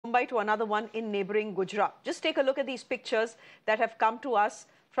Mumbai to another one in neighboring Gujarat. Just take a look at these pictures that have come to us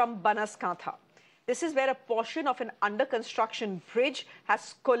from Banaskantha. This is where a portion of an under-construction bridge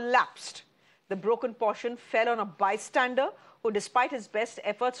has collapsed. The broken portion fell on a bystander who, despite his best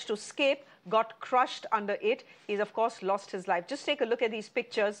efforts to escape, got crushed under it. He's, of course, lost his life. Just take a look at these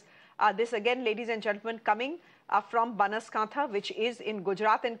pictures. This, again, ladies and gentlemen, coming from Banaskantha, which is in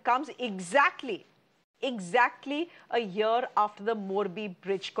Gujarat, and comes exactly a year after the Morbi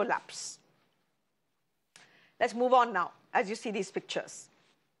bridge collapse. Let's move on now, as you see these pictures.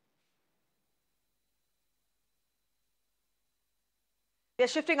 We are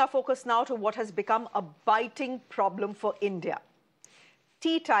shifting our focus now to what has become a biting problem for India.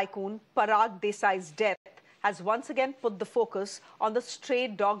 Tea tycoon Parag Desai's death has once again put the focus on the stray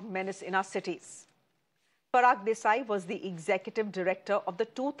dog menace in our cities. Parag Desai was the executive director of the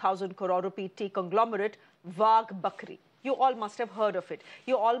 2,000 crore rupee tea conglomerate Wagh Bakri. You all must have heard of it.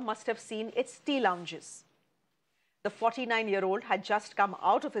 You all must have seen its tea lounges. The 49-year-old had just come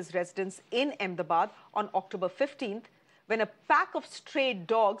out of his residence in Ahmedabad on October 15th when a pack of stray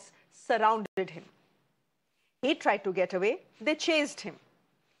dogs surrounded him. He tried to get away. They chased him.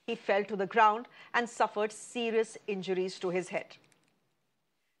 He fell to the ground and suffered serious injuries to his head.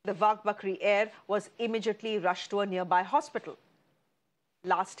 The Wagh Bakri heir was immediately rushed to a nearby hospital.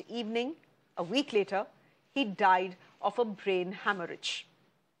 Last evening, a week later, he died of a brain hemorrhage.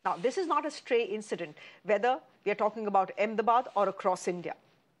 Now, this is not a stray incident, whether we are talking about Ahmedabad or across India.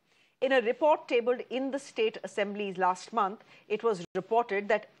 In a report tabled in the State Assembly last month, it was reported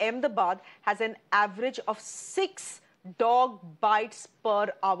that Ahmedabad has an average of 6 dog bites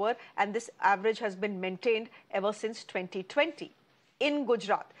per hour, and this average has been maintained ever since 2020. In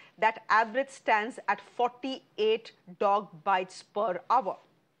Gujarat, that average stands at 48 dog bites per hour.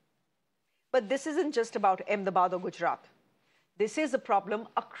 But this isn't just about Ahmedabad or Gujarat. This is a problem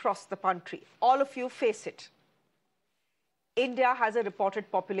across the country. All of you face it. India has a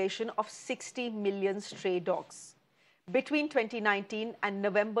reported population of 60 million stray dogs. Between 2019 and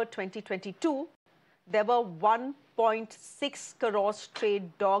November 2022, there were 1.6 crore stray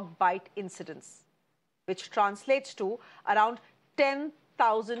dog bite incidents, which translates to around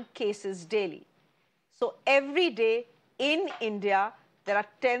 10,000 cases daily. So every day in India, there are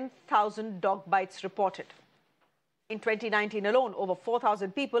 10,000 dog bites reported. In 2019 alone, over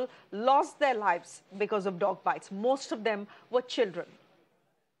 4,000 people lost their lives because of dog bites. Most of them were children.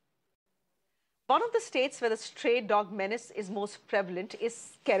 One of the states where the stray dog menace is most prevalent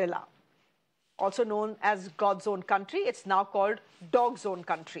is Kerala. Also known as God's own country, it's now called Dog's own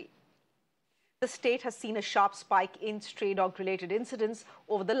country. The state has seen a sharp spike in stray dog-related incidents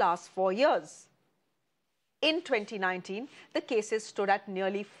over the last 4 years. In 2019, the cases stood at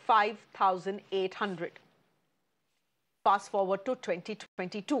nearly 5,800. Fast forward to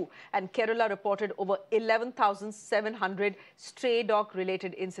 2022, and Kerala reported over 11,700 stray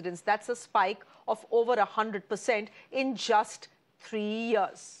dog-related incidents. That's a spike of over 100% in just 3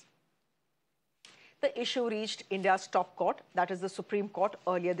 years. The issue reached India's top court, that is the Supreme Court,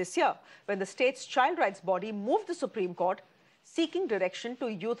 earlier this year, when the state's child rights body moved the Supreme Court seeking direction to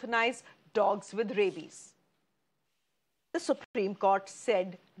euthanize dogs with rabies. The Supreme Court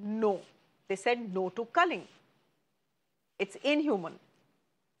said no. They said no to culling. It's inhuman.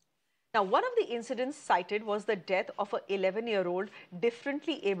 Now, one of the incidents cited was the death of an 11-year-old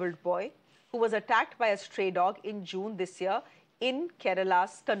differently abled boy who was attacked by a stray dog in June this year in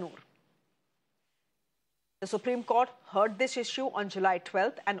Kerala's Kannur. The Supreme Court heard this issue on July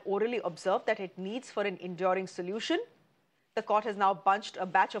 12th and orally observed that it needs for an enduring solution. The court has now bunched a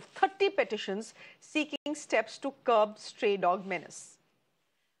batch of 30 petitions seeking steps to curb stray dog menace.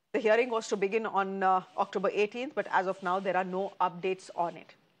 The hearing was to begin on October 18th, but as of now, there are no updates on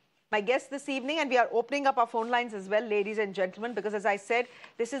it. My guest this evening, and we are opening up our phone lines as well, ladies and gentlemen, because as I said,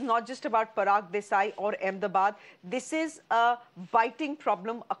 this is not just about Parag Desai or Ahmedabad. This is a biting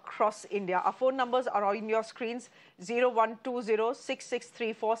problem across India. Our phone numbers are on your screens,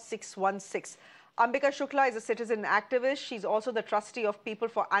 0120-6634-616. Ambika Shukla is a citizen activist. She's also the trustee of People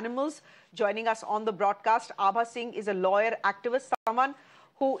for Animals. Joining us on the broadcast, Abha Singh is a lawyer activist, someone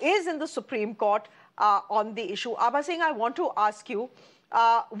who is in the Supreme Court on the issue. Abha Singh, I want to ask you,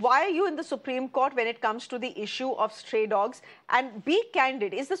 why are you in the Supreme Court when it comes to the issue of stray dogs? And be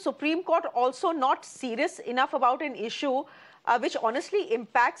candid, is the Supreme Court also not serious enough about an issue which honestly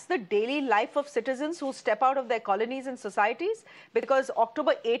impacts the daily life of citizens who step out of their colonies and societies? Because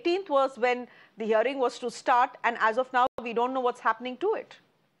October 18th was when the hearing was to start, and as of now, we don't know what's happening to it.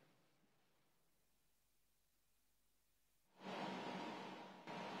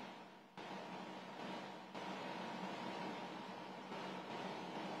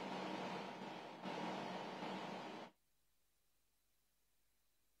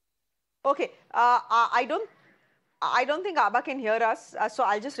 Okay, I don't think Abba can hear us, so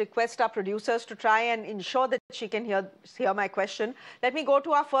I'll just request our producers to try and ensure that she can hear my question. Let me go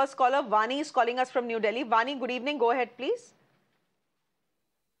to our first caller. Vani is calling us from New Delhi. Vani, good evening. Go ahead, please.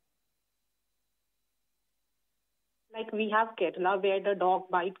 Like we have Kerala where the dog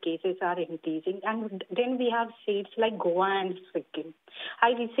bite cases are increasing, and then we have states like Goa and Sikkim. I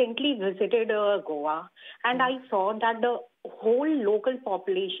recently visited Goa, and I saw that the whole local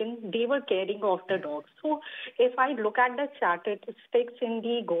population, they were caring of the dogs. So if I look at the statistics in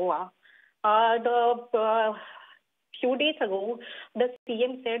the Goa, the few days ago, the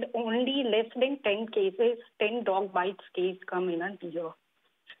CM said only less than 10 cases, 10 dog bites case come in a year.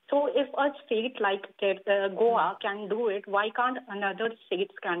 So if a state like Goa can do it, why can't another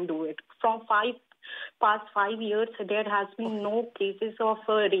states can do it? From past 5 years, there has been no cases of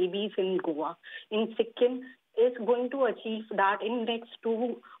rabies in Goa. In Sikkim, is going to achieve that in next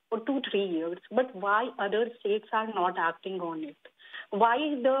 2 or 3 years. But why other states are not acting on it? Why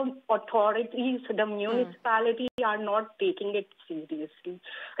the authorities, the municipality are not taking it seriously?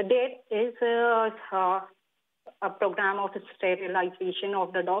 There is a program of sterilization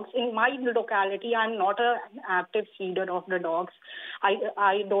of the dogs. In my locality, I'm not an active feeder of the dogs.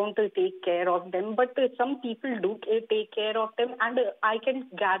 I don't take care of them, but some people do take care of them, and I can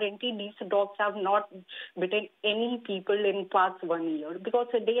guarantee these dogs have not bitten any people in past 1 year because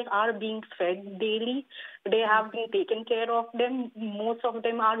they are being fed daily. They have been taken care of them. Most of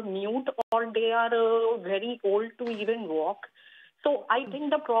them are mute or they are very old to even walk. So I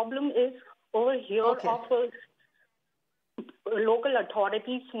think the problem is over here of local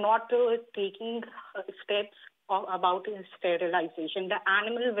authorities not taking steps about sterilization. The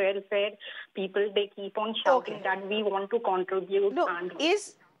animal welfare people, they keep on shouting that we want to contribute. No,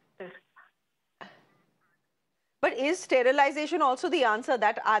 but is sterilization also the answer?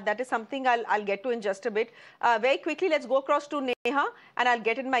 That is something I'll get to in just a bit. Very quickly, let's go across to Neha, and I'll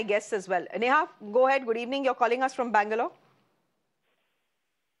get in my guests as well. Neha, go ahead. Good evening. You're calling us from Bangalore.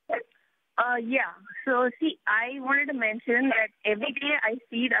 Yeah. So, see, I wanted to mention that every day I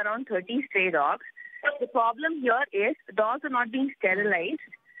feed around 30 stray dogs. The problem here is the dogs are not being sterilized.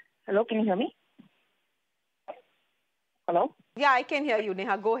 Hello, can you hear me? Hello? Yeah, I can hear you,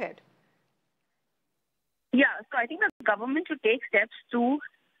 Neha. Go ahead. Yeah, so I think the government should take steps to,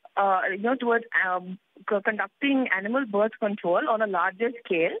 towards conducting animal birth control on a larger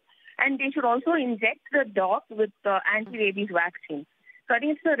scale, and they should also inject the dogs with anti-rabies vaccine. So I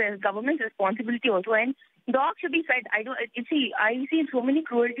think it's the government's responsibility also, and dogs should be fed. I see so many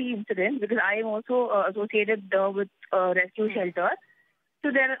cruelty incidents because I am also associated with rescue shelters.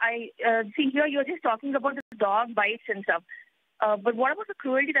 So there, see here you're just talking about the dog bites and stuff, but what about the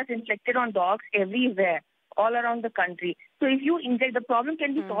cruelty that's inflicted on dogs everywhere, all around the country? So if you inject, the problem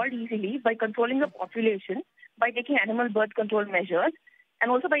can be solved easily by controlling the population, by taking animal birth control measures,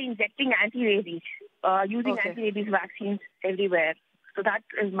 and also by injecting anti-rabies, using anti-rabies vaccines everywhere. So that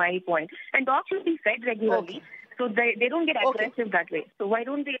is my point. And dogs should be fed regularly, so they don't get aggressive that way. So why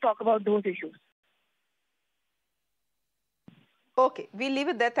don't they talk about those issues? Okay, we'll leave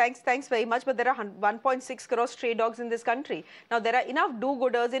it there. Thanks very much. But there are 1.6 crore stray dogs in this country. Now, there are enough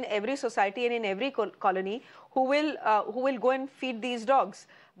do-gooders in every society and in every colony who will go and feed these dogs.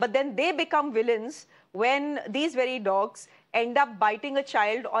 But then they become villains when these very dogs end up biting a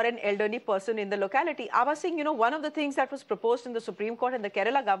child or an elderly person in the locality. Abha Singh, you know, one of the things that was proposed in the Supreme Court, and the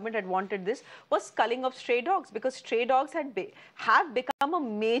Kerala government had wanted this, was culling of stray dogs, because stray dogs have become a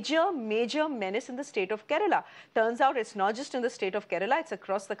major menace in the state of Kerala. Turns out it's not just in the state of Kerala, it's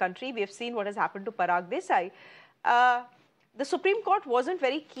across the country. We have seen what has happened to Parag Desai. The Supreme Court wasn't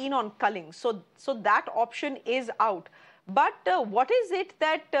very keen on culling, so that option is out. But what is it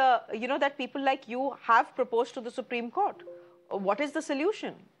that, that people like you have proposed to the Supreme Court? What is the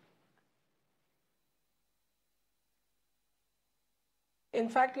solution? In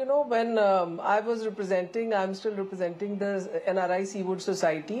fact, you know, when I'm still representing the NRI Seawood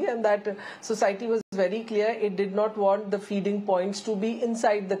Society, and that society was very clear. It did not want the feeding points to be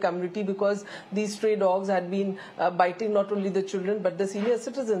inside the community because these stray dogs had been biting not only the children but the senior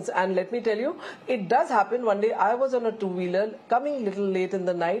citizens. And let me tell you, it does happen. One day I was on a two-wheeler coming a little late in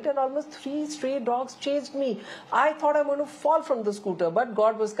the night, and almost 3 stray dogs chased me. I thought I'm going to fall from the scooter, but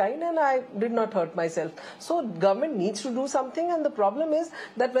God was kind and I did not hurt myself. So government needs to do something, and the problem is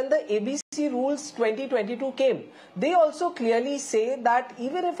that when the ABC rules 2022 came, they also clearly say that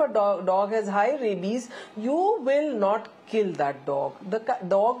even if a dog has high rabies, you will not kill that dog. The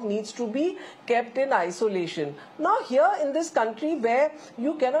dog needs to be kept in isolation. Now here in this country where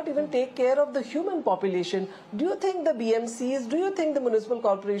you cannot even take care of the human population, do you think the BMCs, do you think the municipal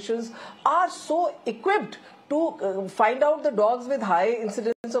corporations are so equipped to find out the dogs with high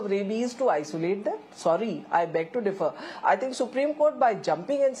incidence of rabies to isolate them? Sorry, I beg to differ. I think Supreme Court, by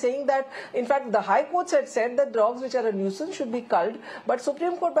jumping and saying that, in fact, the High Courts had said that dogs which are a nuisance should be culled, but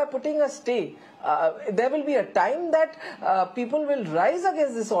Supreme Court, by putting a stay, there will be a time that people will rise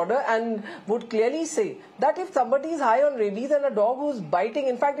against this order and would clearly say that if somebody is high on rabies and a dog who's biting,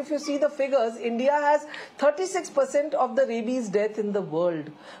 in fact, if you see the figures, India has 36% of the rabies death in the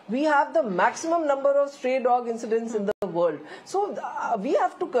world. We have the maximum number of stray dog incidents in the world. So we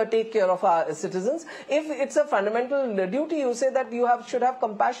have to take care of our citizens. If it's a fundamental duty, you say that you should have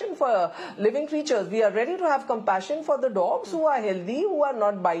compassion for living creatures. We are ready to have compassion for the dogs who are healthy, who are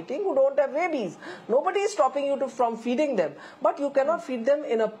not biting, who don't have rabies. Nobody is stopping you from feeding them. But you cannot feed them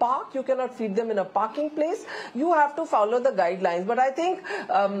in a park. You cannot feed them in a parking place. You have to follow the guidelines. But I think,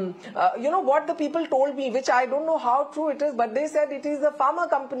 you know, what the people told me, which I don't know how true it is, but they said it is the pharma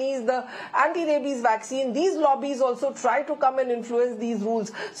companies, the anti-rabies vaccine, these lobbies also try to come and influence these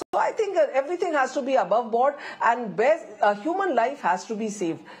rules. So I think everything has to be above board, and human life has to be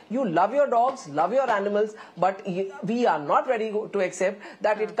saved. You love your dogs, love your animals, but we are not ready to accept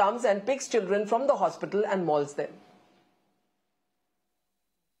that it comes and picks children from the hospital and mauls them.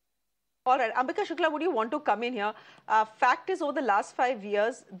 All right, Ambika Shukla, would you want to come in here? Fact is, over the last 5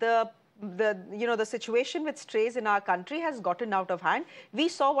 years, the situation with strays in our country has gotten out of hand. We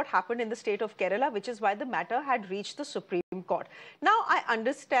saw what happened in the state of Kerala, which is why the matter had reached the Supreme Court. Now, I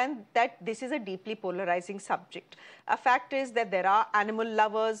understand that this is a deeply polarizing subject. A fact is that there are animal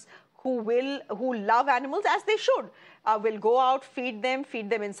lovers who love animals, as they should, will go out, feed them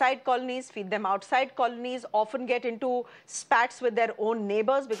inside colonies, feed them outside colonies, often get into spats with their own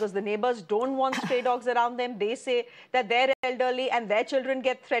neighbors because the neighbors don't want stray dogs around them. They say that they're elderly and their children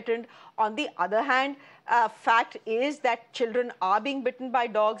get threatened. On the other hand, fact is that children are being bitten by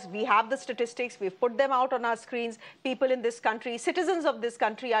dogs. We have the statistics. We've put them out on our screens. People in this country, citizens of this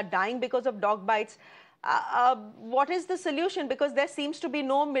country, are dying because of dog bites. What is the solution? Because there seems to be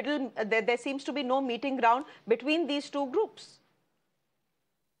no there seems to be no meeting ground between these two groups.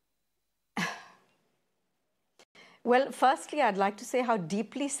 Well, firstly, I'd like to say how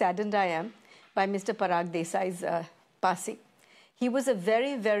deeply saddened I am by Mr. Parag Desai's passing. He was a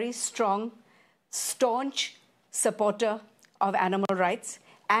very, very strong, staunch supporter of animal rights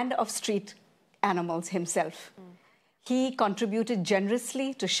and of street animals himself. He contributed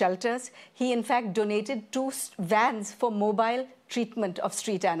generously to shelters. He, in fact, donated 2 vans for mobile treatment of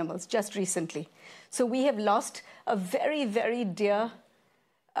street animals just recently. So we have lost a very, very dear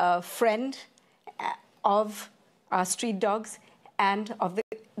friend of our street dogs and of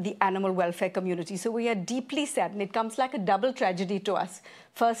the animal welfare community. So we are deeply saddened. It comes like a double tragedy to us.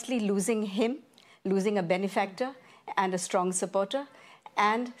 Firstly, losing him, losing a benefactor and a strong supporter.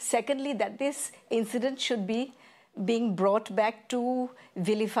 And secondly, that this incident should be being brought back to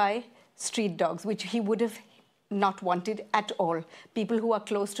vilify street dogs, which he would have not wanted at all. People who are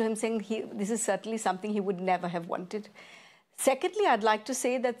close to him saying this is certainly something he would never have wanted. Secondly, I'd like to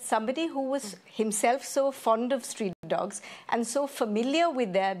say that somebody who was himself so fond of street dogs and so familiar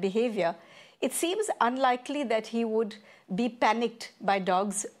with their behavior, it seems unlikely that he would be panicked by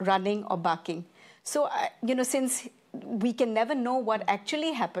dogs running or barking. So, you know, since we can never know what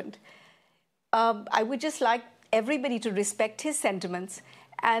actually happened, I would just like everybody to respect his sentiments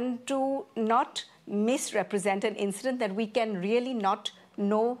and to not misrepresent an incident that we can really not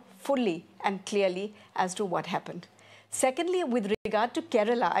know fully and clearly as to what happened. Secondly, with regard to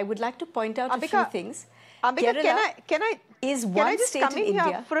Kerala, I would like to point out a few things. Ambika, Kerala is one just state in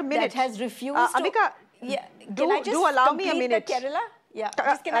India for a minute? that has refused to... Ambika, yeah, do allow me a minute. Kerala? Yeah.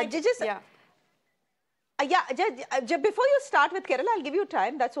 Before you start with Kerala, I'll give you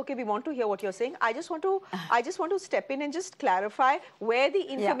time. That's okay. We want to hear what you're saying. I just want to step in and just clarify where the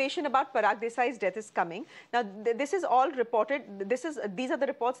information about Parag Desai's death is coming. Now, this is all reported. These are the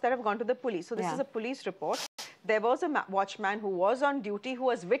reports that have gone to the police. So this is a police report. There was a watchman who was on duty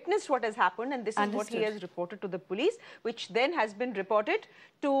who has witnessed what has happened, and this is what he has reported to the police, which then has been reported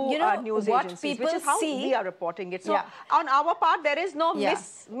to news agencies, which is how we are reporting it. So on our part, there is no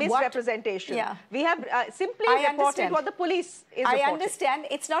misrepresentation. We have simply reported what the police is reporting. I understand.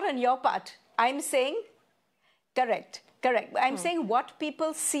 It's not on your part. I'm saying, correct. I'm saying what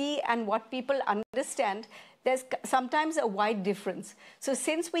people see and what people understand there's sometimes a wide difference. So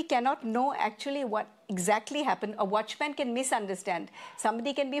since we cannot know actually what exactly happened, a watchman can misunderstand.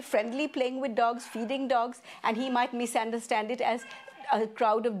 Somebody can be friendly playing with dogs, feeding dogs, and he might misunderstand it as a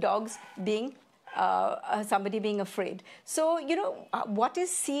crowd of dogs being somebody being afraid. So, you know, what is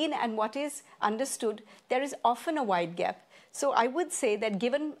seen and what is understood, there is often a wide gap. So I would say that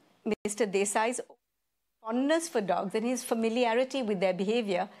given Mr. Desai's fondness for dogs and his familiarity with their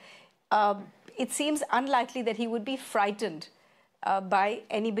behavior, it seems unlikely that he would be frightened by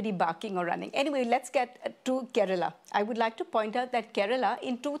anybody barking or running. Anyway, let's get to Kerala. I would like to point out that Kerala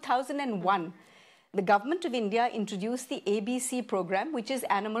in 2001, the government of India introduced the ABC program, which is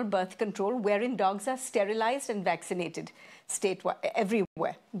animal birth control, wherein dogs are sterilized and vaccinated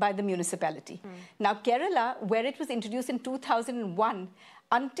everywhere by the municipality. Now, Kerala, where it was introduced in 2001,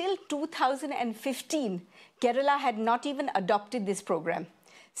 until 2015, Kerala had not even adopted this program.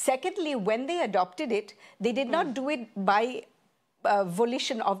 Secondly, when they adopted it, they did not do it by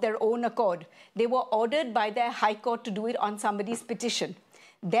volition of their own accord. They were ordered by their high court to do it on somebody's petition.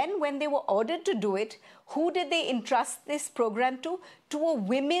 Then when they were ordered to do it, who did they entrust this program to? To a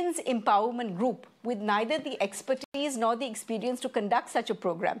women's empowerment group with neither the expertise nor the experience to conduct such a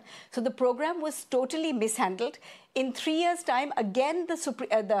program. So the program was totally mishandled. In 3 years' time, again,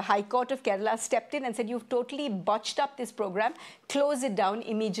 the High Court of Kerala stepped in and said, you've totally botched up this program, close it down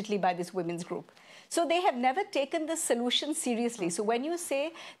immediately by this women's group. So they have never taken the solution seriously. So when you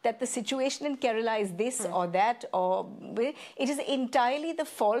say that the situation in Kerala is this or that, or it is entirely the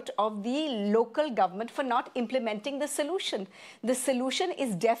fault of the local government for not implementing the solution. The solution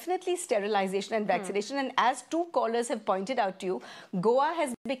is definitely sterilization and vaccination. And as two callers have pointed out to you, Goa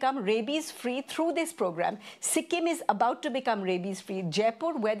has become rabies-free through this program. Sikkim is about to become rabies-free.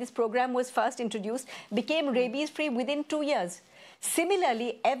 Jaipur, where this program was first introduced, became rabies-free within 2 years.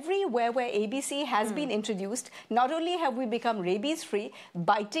 Similarly, everywhere where ABC has been introduced, not only have we become rabies-free,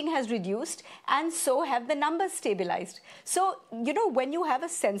 biting has reduced, and so have the numbers stabilized. So, you know, when you have a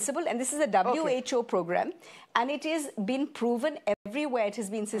sensible, and this is a WHO program, and it is been proven everywhere, it has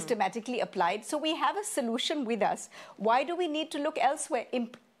been systematically applied, so we have a solution with us. Why do we need to look elsewhere?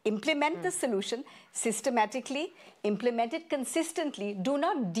 Implement the solution systematically, implement it consistently. Do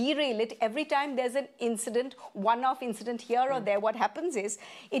not derail it every time there's an incident, one-off incident here or there. What happens is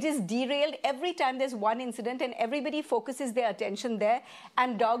it is derailed every time there's one incident and everybody focuses their attention there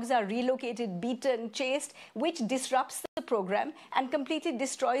and dogs are relocated, beaten, chased, which disrupts the program and completely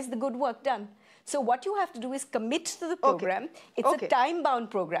destroys the good work done. So what you have to do is commit to the program. It's a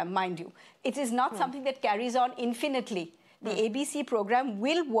time-bound program, mind you. It is not something that carries on infinitely. The ABC program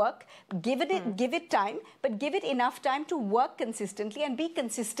will work, give it time, but give it enough time to work consistently and be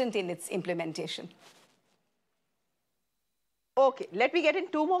consistent in its implementation. Okay, let me get in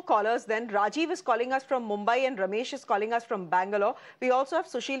two more callers then. Rajiv is calling us from Mumbai and Ramesh is calling us from Bangalore. We also have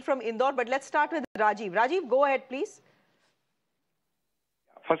Sushil from Indore, but let's start with Rajiv. Rajiv, go ahead, please.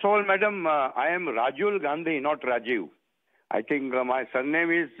 First of all, madam, I am Rajul Gandhi, not Rajiv. I think my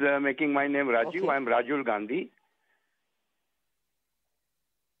surname is making my name Rajiv. I am Rajul Gandhi.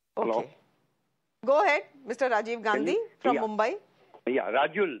 Okay. Hello? Go ahead, Mr. Rajiv Gandhi from Mumbai. Yeah,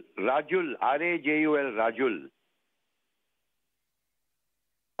 Rajul, R-A-J-U-L, Rajul.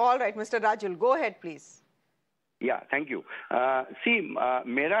 All right, Mr. Rajul, go ahead, please. Yeah, thank you. See,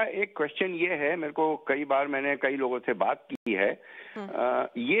 मेरा एक question ये है, मेरे को कई बार मैंने कई लोगों से बात की है,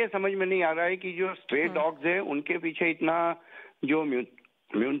 ये समझ में नहीं आ रहा है कि जो स्ट्रे डॉग्स हैं उनके पीछे इतना जो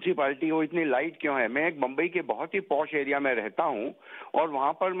म्यूनिसिपालिटी वो इतनी लाइट क्यों है। मैं एक मुंबई के बहुत ही पॉश एरिया में रहता हूँ और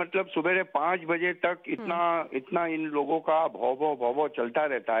वहां पर मतलब सुबह 5 बजे तक इतना इन लोगों का भौ चलता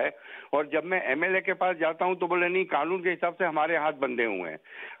रहता है और जब मैं एमएलए के पास जाता हूँ तो बोले नहीं, कानून के हिसाब से हमारे हाथ बंधे हुए हैं।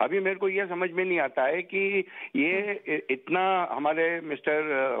 अभी मेरे को ये समझ में नहीं आता है कि ये इतना हमारे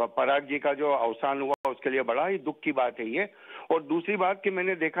मिस्टर पराग जी का जो अवसान हुआ उसके लिए बड़ा ही दुख की बात है ये। और दूसरी बात कि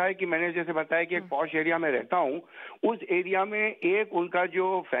मैंने देखा है कि मैंने जैसे बताया कि एक पॉश एरिया में रहता हूँ, उस एरिया में एक उनका जो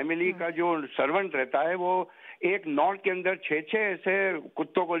फैमिली का जो सर्वेंट रहता है वो एक नॉट के अंदर 6 ऐसे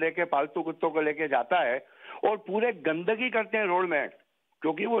कुत्तों को लेके, पालतू कुत्तों को लेके जाता है और पूरे गंदगी करते हैं रोड में,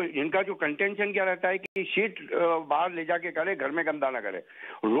 क्योंकि वो इनका जो कंटेंशन क्या रहता है कि शीट बाहर ले जाके करे, घर में गंदा ना करे।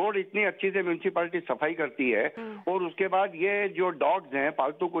 रोड इतनी अच्छी से म्यूनिसिपालिटी सफाई करती है और उसके बाद ये जो डॉग्स हैं,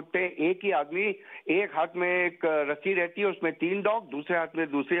 पालतू कुत्ते, एक ही आदमी, एक हाथ में एक रस्सी रहती है उसमें 3 डॉग, दूसरे हाथ में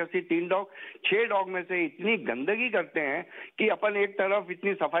दूसरी रस्सी 3 डॉग, 6 डॉग में से इतनी गंदगी करते हैं कि अपन एक तरफ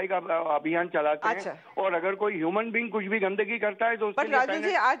इतनी सफाई का अभियान चलाते हैं और अगर कोई ह्यूमन बीइंग कुछ भी गंदगी करता है तो उसके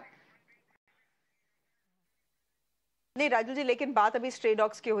लिए नहीं राजू जी, लेकिन बात अभी स्ट्रे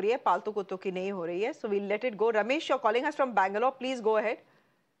डॉग्स की हो रही है, पालतू कुत्तों की नहीं हो रही है, so we'll let it go. Ramesh, you are calling us from Bangalore, please go ahead.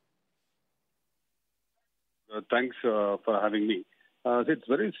 Thanks for having me. It's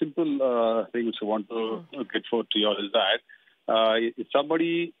very simple thing which I want to get forward to you all is that if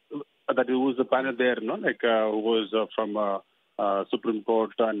somebody that was the panel there, who was from Supreme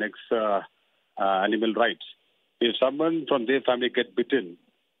Court and animal rights, if someone from their family get bitten,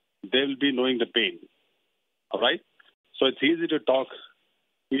 they will be knowing the pain. All right? So it's easy to talk,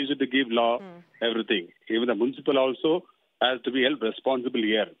 easy to give law, everything. Even the municipal also has to be held responsible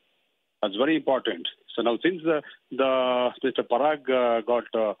here. That's very important. So now since Mr. Parag got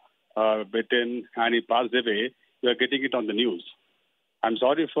bitten and he passed away, we are getting it on the news. I'm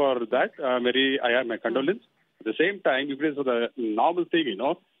sorry for that. I have my condolence. At the same time, if it is the normal thing,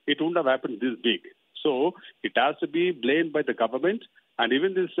 it wouldn't have happened this big. So it has to be blamed by the government and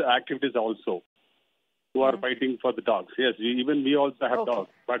even these activities also who are fighting for the dogs. Yes, even we also have dogs,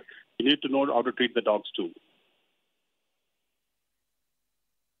 but we need to know how to treat the dogs too.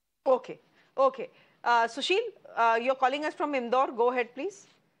 Okay. Sushil, you're calling us from Indore. Go ahead, please.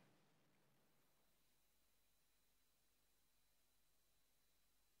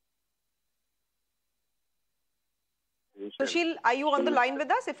 Sushil, are you on the line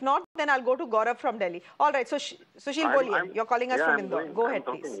with us? If not, then I'll go to Gaurav from Delhi. All right, so Sushil, boliye. You're calling us from Indore. Go ahead,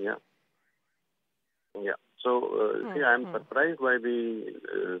 please. Yeah. So, see, I'm surprised by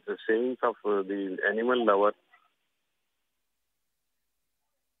the sayings of the animal lover.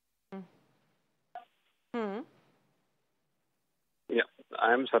 Yeah,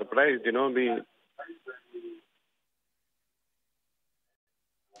 I'm surprised,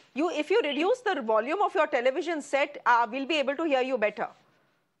 If you reduce the volume of your television set, we'll be able to hear you better.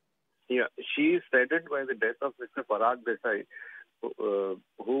 Yeah, she is saddened by the death of Mr. Parag Desai,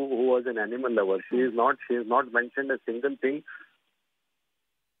 who was an animal lover. She is not mentioned a single thing.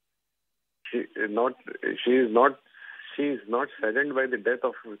 She is not saddened by the death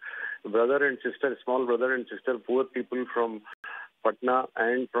of brother and sister, small brother and sister, poor people from Patna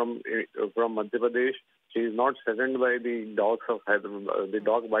and from Madhya Pradesh. She is not saddened by the dog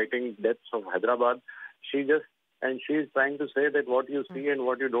biting deaths of Hyderabad. She is trying to say that what you see and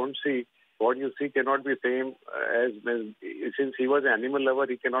what you don't see, what you see cannot be same as since he was an animal lover,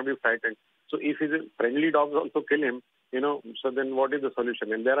 he cannot be frightened. So if his friendly dogs also kill him, so then what is the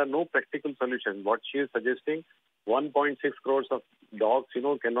solution? And there are no practical solutions. What she is suggesting, 1.6 crores of dogs,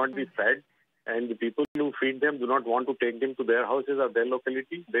 cannot be fed. And the people who feed them do not want to take them to their houses or their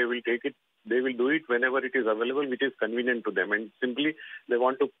locality. They will take it. They will do it whenever it is available, which is convenient to them. And simply, they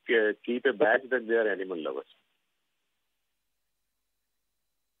want to keep a badge that they are animal lovers.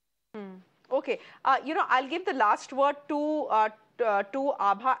 Okay. I'll give the last word to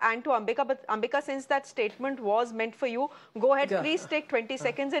Abha and to Ambika. But Ambika, since that statement was meant for you, go ahead. Yeah. Please take 20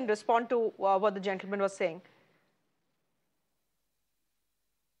 seconds and respond to what the gentleman was saying.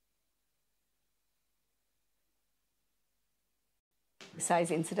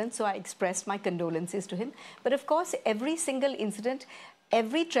 Size incident, so I expressed my condolences to him. But of course, every single incident,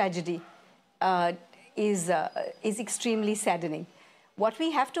 every tragedy is extremely saddening. What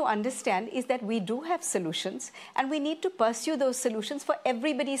we have to understand is that we do have solutions and we need to pursue those solutions for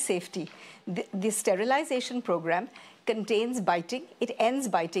everybody's safety. The sterilization program contains biting. It ends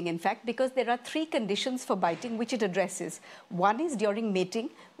biting, in fact, because there are 3 conditions for biting which it addresses. 1 is during mating,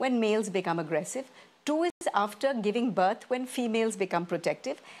 when males become aggressive. 2 is after giving birth, when females become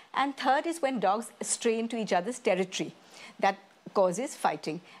protective. And 3rd is when dogs stray into each other's territory. That causes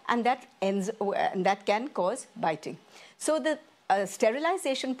fighting, and that can cause biting. So the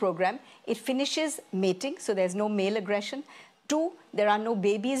sterilization program, it finishes mating, so there's no male aggression. 2, there are no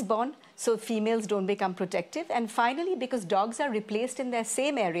babies born, so females don't become protective. And finally, because dogs are replaced in their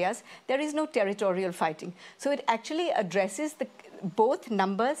same areas, there is no territorial fighting. So it actually addresses both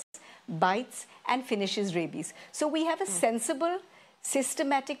numbers, bites, and finishes rabies. So we have a sensible,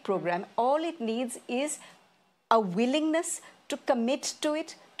 systematic program. All it needs is a willingness to commit to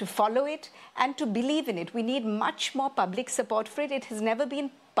it, to follow it, and to believe in it. We need much more public support for it. It has never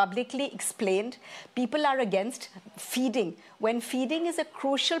been publicly explained. People are against feeding. When feeding is a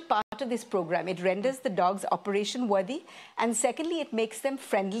crucial part of this program, it renders the dogs operation worthy, and secondly, it makes them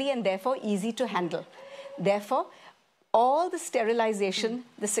friendly and therefore easy to handle. Therefore, all the sterilization,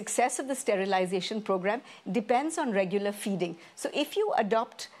 the success of the sterilization program depends on regular feeding. So if you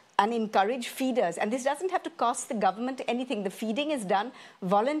adopt and encourage feeders, and this doesn't have to cost the government anything, the feeding is done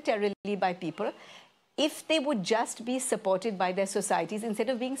voluntarily by people, if they would just be supported by their societies instead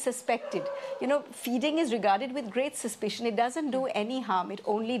of being suspected. Feeding is regarded with great suspicion. It doesn't do any harm, it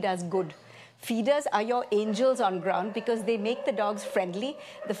only does good. Feeders are your angels on ground because they make the dogs friendly.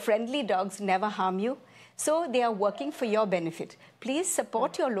 The friendly dogs never harm you. So they are working for your benefit. Please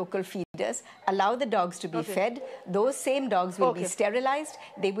support your local feeders, allow the dogs to be fed. Those same dogs will be sterilized.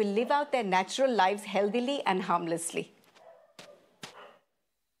 They will live out their natural lives healthily and harmlessly.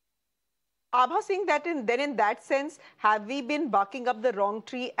 Abha Singh, then in that sense, have we been barking up the wrong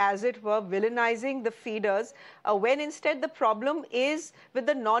tree, as it were, villainizing the feeders, when instead the problem is with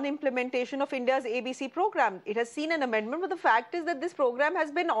the non-implementation of India's ABC program? It has seen an amendment, but the fact is that this program has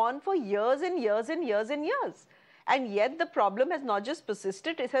been on for years and years and years and years. And yet the problem has not just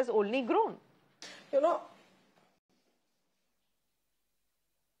persisted, it has only grown. You know,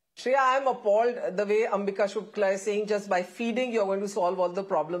 Shreya, I am appalled the way Ambika Shukla is saying just by feeding you're going to solve all the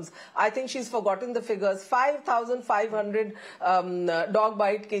problems. I think she's forgotten the figures. 5,500 dog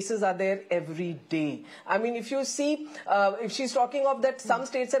bite cases are there every day. I mean, if you see, if she's talking of that some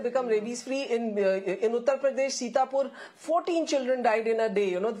states have become rabies free, in Uttar Pradesh, Sitapur, 14 children died in a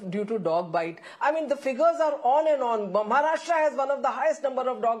day, you know, due to dog bite. I mean, the figures are on and on. Maharashtra has one of the highest number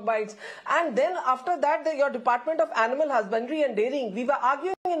of dog bites. And then after that, your Department of Animal Husbandry and Dairying, we were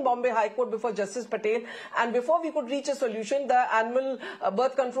arguing in Bombay High Court before Justice Patel, and before we could reach a solution, the Animal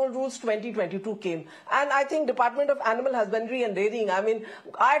Birth Control Rules 2022 came. And I think Department of Animal Husbandry and Dairying, I mean,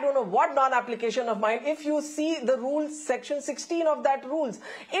 I don't know what non-application of mine. If you see the rules, section 16 of that rules,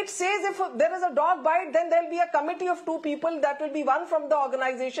 it says if there is a dog bite, then there will be a committee of 2 people. That will be one from the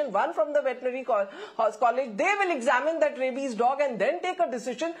organization, one from the veterinary college. They will examine that rabies dog and then take a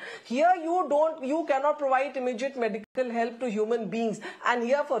decision. Here you cannot provide immediate medical help to human beings. And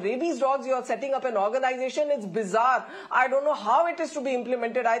here for rabies dogs, you are setting up an organization. It's bizarre. I don't know how it is to be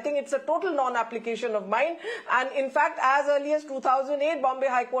implemented. I think it's a total non-application of mine. And in fact, as early as 2008, Bombay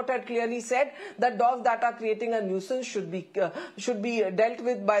High Court had clearly said that dogs that are creating a nuisance should be dealt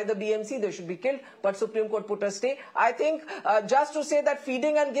with by the BMC. They should be killed. But Supreme Court put a stay. I think just to say that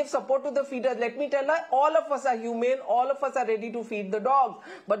feeding and give support to the feeders, let me tell you, all of us are humane. All of us are ready to feed the dogs.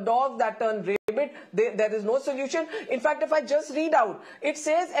 But dogs that turn rabid, there is no solution. In fact, if I just read out, it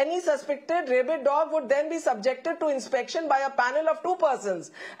says any suspected rabid dog would then be subjected to inspection by a panel of 2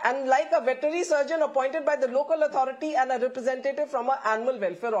 persons, and like a veterinary surgeon appointed by the local authority and a representative from an animal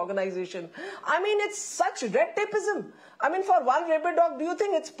welfare organization. I mean, it's such red tapeism. I mean, for one rabid dog, do you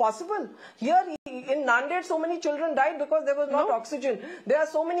think it's possible? Here in Nanded, so many children died because there was not oxygen. There are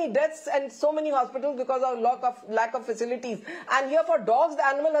so many deaths and so many hospitals because of lack of facilities. And here for dogs, the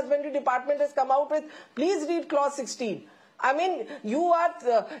Animal Husbandry Department has come out with, please read clause 16. I mean, you are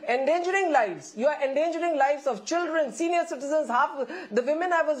endangering lives. You are endangering lives of children, senior citizens. Half the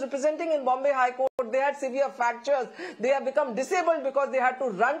women I was representing in Bombay High Court, they had severe fractures. They have become disabled because they had to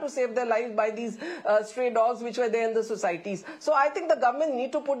run to save their lives by these stray dogs which were there in the societies. So I think the government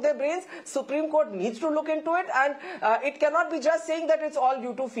need to put their brains. Supreme Court needs to look into it, and it cannot be just saying that it's all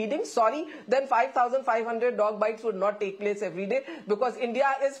due to feeding. Sorry, then 5,500 dog bites would not take place every day, because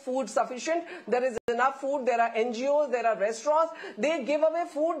India is food sufficient. There is enough food. There are NGOs, there are restaurants. They give away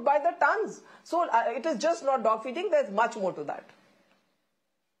food by the tons. So it is just not dog feeding. There's much more to that.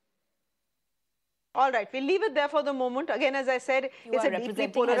 All right, we'll leave it there for the moment. Again, as I said, it's a deeply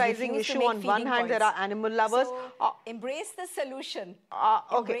polarizing issue. On one hand, there are animal lovers. So, embrace the solution.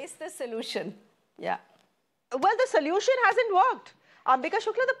 Embrace the solution. Yeah. Well, the solution hasn't worked. Ambika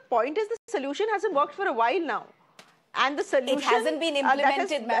Shukla, the point is the solution hasn't worked for a while now. And the solution... It hasn't been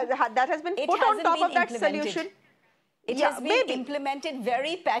implemented, ma'am. That has been put on top of that solution. It has been implemented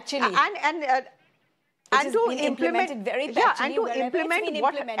very patchily. And to implement very patchily, and to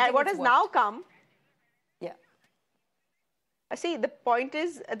implement what has now come. Yeah. See, the point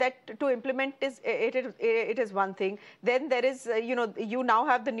is that to implement it is one thing. Then there is, you now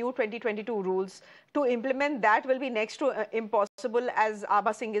have the new 2022 rules. To implement that will be next to impossible, as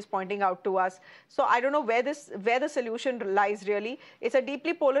Abha Singh is pointing out to us. So I don't know where the solution lies really. It's a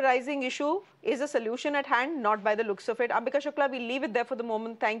deeply polarizing issue. Is a solution at hand? Not by the looks of it. Ambika Shukla, we'll leave it there for the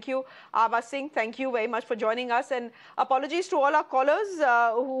moment. Thank you. Abha Singh, thank you very much for joining us. And apologies to all our callers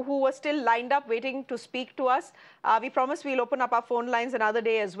who were still lined up waiting to speak to us. We promise we'll open up our phone lines another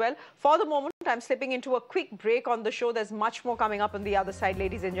day as well. For the moment, I'm slipping into a quick break on the show. There's much more coming up on the other side,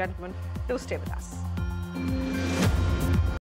 ladies and gentlemen. Do stay with us.